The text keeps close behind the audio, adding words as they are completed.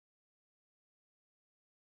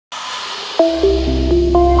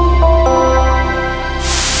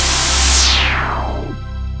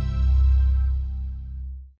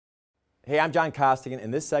Hey, I'm John Costigan,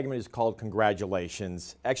 and this segment is called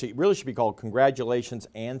Congratulations. Actually, it really should be called Congratulations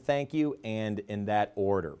and Thank You, and in that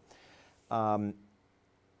order.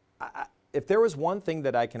 If there was one thing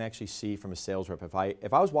that I can actually see from a sales rep, if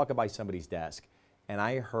I was walking by somebody's desk and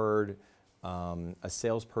I heard a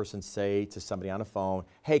salesperson say to somebody on a phone,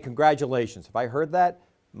 hey, congratulations. If I heard that,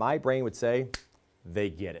 my brain would say, they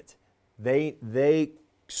get it. They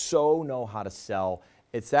so know how to sell.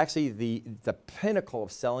 It's actually the pinnacle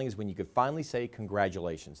of selling is when you could finally say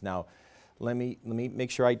congratulations. Now, let me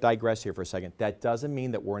make sure I digress here for a second. That doesn't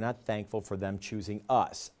mean that we're not thankful for them choosing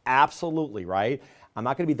us. Absolutely, right? I'm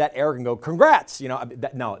not going to be that arrogant and go, congrats. You know,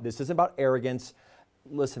 no, this isn't about arrogance.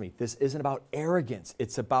 Listen to me, this isn't about arrogance.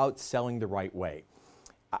 It's about selling the right way.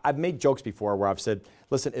 I've made jokes before where I've said,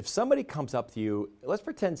 listen, if somebody comes up to you, let's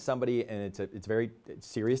pretend somebody, and it's a very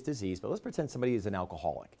serious disease, but let's pretend somebody is an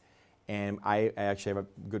alcoholic. And I actually have a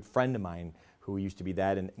good friend of mine who used to be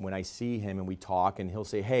that, and when I see him and we talk, and he'll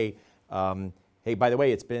say, hey, hey, by the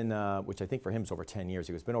way, it's been, which I think for him is over 10 years.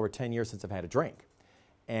 He goes, it's been over 10 years since I've had a drink.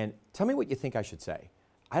 And tell me what you think I should say.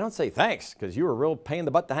 I don't say thanks, because you were a real pain in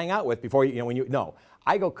the butt to hang out with before no.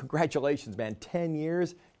 I go, congratulations, man, 10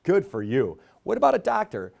 years, good for you. What about a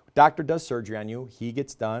doctor? Doctor does surgery on you, he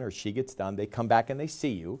gets done or she gets done, they come back and they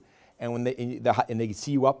see you. And when they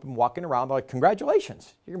see you up and walking around, they're like,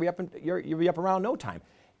 congratulations, you'll be up around no time.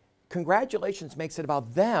 Congratulations makes it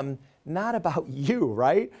about them, not about you,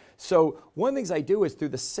 right? So one of the things I do is through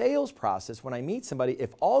the sales process, when I meet somebody,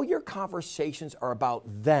 if all your conversations are about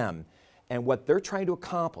them and what they're trying to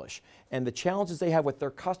accomplish and the challenges they have with their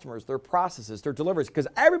customers, their processes, their deliveries, because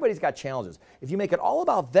everybody's got challenges. If you make it all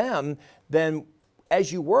about them, then as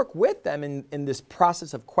you work with them in this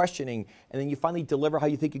process of questioning, and then you finally deliver how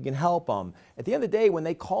you think you can help them, at the end of the day, when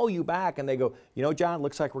they call you back and they go, you know, John,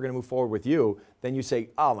 looks like we're going to move forward with you, then you say,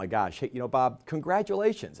 oh my gosh, hey, you know, Bob,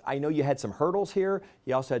 congratulations. I know you had some hurdles here.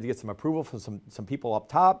 You also had to get some approval from some people up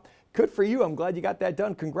top. Good for you. I'm glad you got that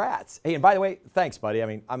done. Congrats. Hey, and by the way, thanks, buddy. I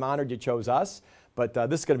mean, I'm honored you chose us, but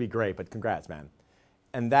this is going to be great, but congrats, man.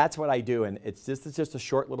 And that's what I do, and it's just a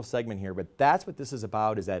short little segment here, but that's what this is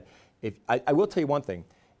about, is that I will tell you one thing.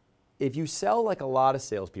 If you sell like a lot of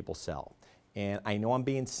salespeople sell, and I know I'm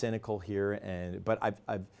being cynical here, but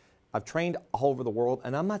I've trained all over the world,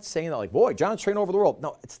 and I'm not saying that like, boy, John's trained all over the world.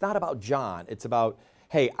 No, it's not about John. It's about,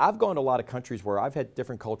 hey, I've gone to a lot of countries where I've had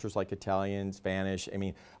different cultures like Italian, Spanish,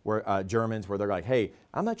 where Germans, where they're like, hey,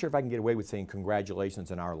 I'm not sure if I can get away with saying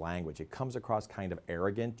congratulations in our language. It comes across kind of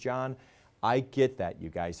arrogant, John. I get that, you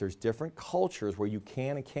guys. There's different cultures where you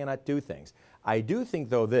can and cannot do things. I do think,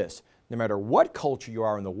 though, this, no matter what culture you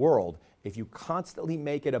are in the world, if you constantly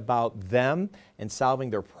make it about them and solving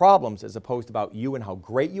their problems as opposed to about you and how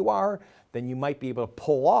great you are, then you might be able to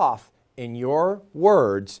pull off, in your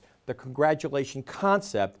words, the congratulation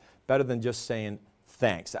concept better than just saying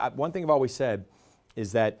thanks. One thing I've always said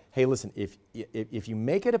is that, hey, listen, if you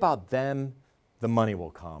make it about them, the money will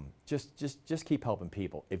come. Just keep helping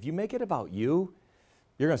people. If you make it about you,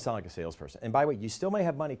 you're going to sound like a salesperson. And by the way, you still may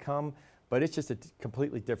have money come, but it's just a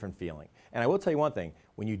completely different feeling. And I will tell you one thing,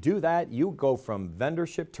 when you do that, you go from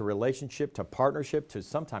vendorship to relationship to partnership to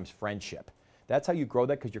sometimes friendship. That's how you grow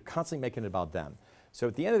that, because you're constantly making it about them. So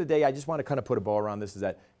at the end of the day, I just want to kind of put a bow around this, is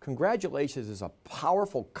that congratulations is a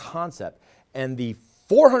powerful concept, and the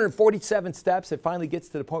 447 steps, it finally gets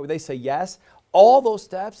to the point where they say yes, all those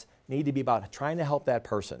steps need to be about trying to help that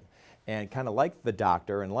person. And kind of like the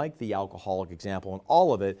doctor and like the alcoholic example and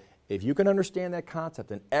all of it, if you can understand that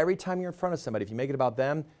concept, and every time you're in front of somebody, if you make it about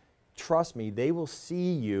them, trust me, they will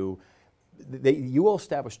see you. You will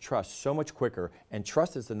establish trust so much quicker, and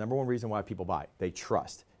trust is the #1 reason why people buy. They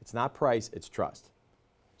trust. It's not price, it's trust.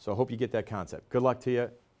 So I hope you get that concept. Good luck to you.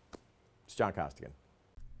 It's John Costigan.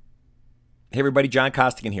 Hey everybody, John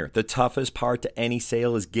Costigan here. The toughest part to any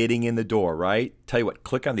sale is getting in the door, right? Tell you what,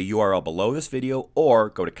 click on the URL below this video or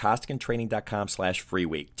go to costigantraining.com/free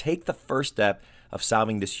week. Take the first step of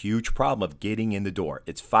solving this huge problem of getting in the door.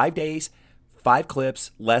 It's 5 days, 5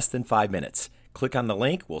 clips, less than 5 minutes. Click on the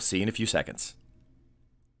link. We'll see you in a few seconds.